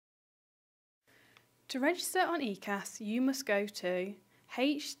To register on ECAS, you must go to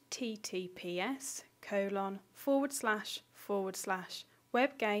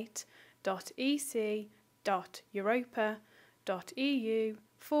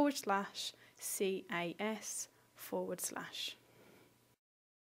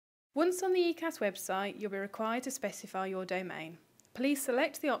Once on the ECAS website, you'll be required to specify your domain. Please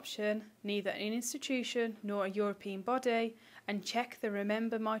select the option neither an institution nor a European body and check the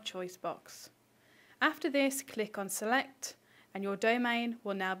Remember My Choice box. After this, click on Select and your domain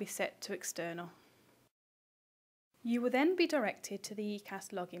will now be set to external. You will then be directed to the ECAS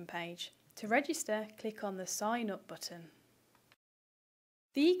login page. To register, click on the Sign Up button.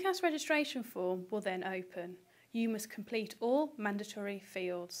 The ECAS registration form will then open. You must complete all mandatory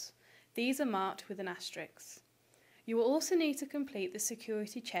fields. These are marked with an asterisk. You will also need to complete the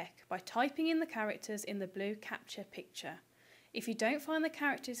security check by typing in the characters in the blue capture picture. If you don't find the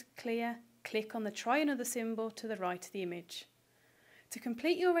characters clear, click on the Try Another symbol to the right of the image. To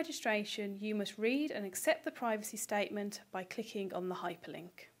complete your registration, you must read and accept the privacy statement by clicking on the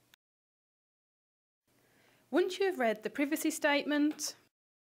hyperlink. Once you have read the privacy statement,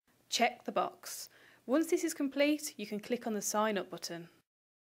 check the box. Once this is complete, you can click on the Sign Up button.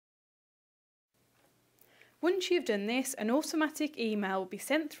 Once you've done this, an automatic email will be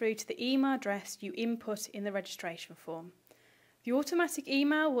sent through to the email address you input in the registration form. The automatic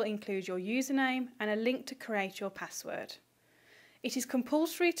email will include your username and a link to create your password. It is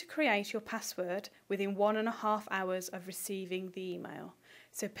compulsory to create your password within 1.5 hours of receiving the email,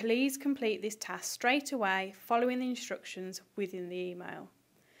 so please complete this task straight away following the instructions within the email.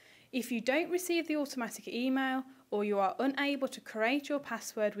 If you don't receive the automatic email or you are unable to create your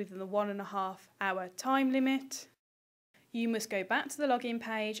password within the 1.5 hour time limit, you must go back to the login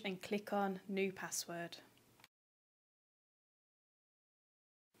page and click on New Password.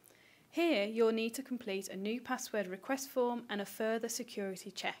 Here you'll need to complete a new password request form and a further security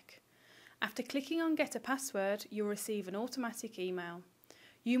check. After clicking on Get a Password, you'll receive an automatic email.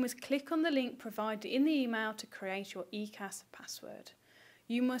 You must click on the link provided in the email to create your ECAS password.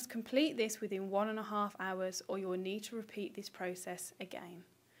 You must complete this within 1.5 hours or you will need to repeat this process again.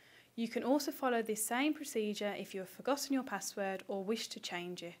 You can also follow this same procedure if you have forgotten your password or wish to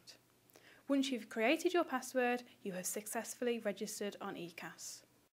change it. Once you've created your password, you have successfully registered on ECAS.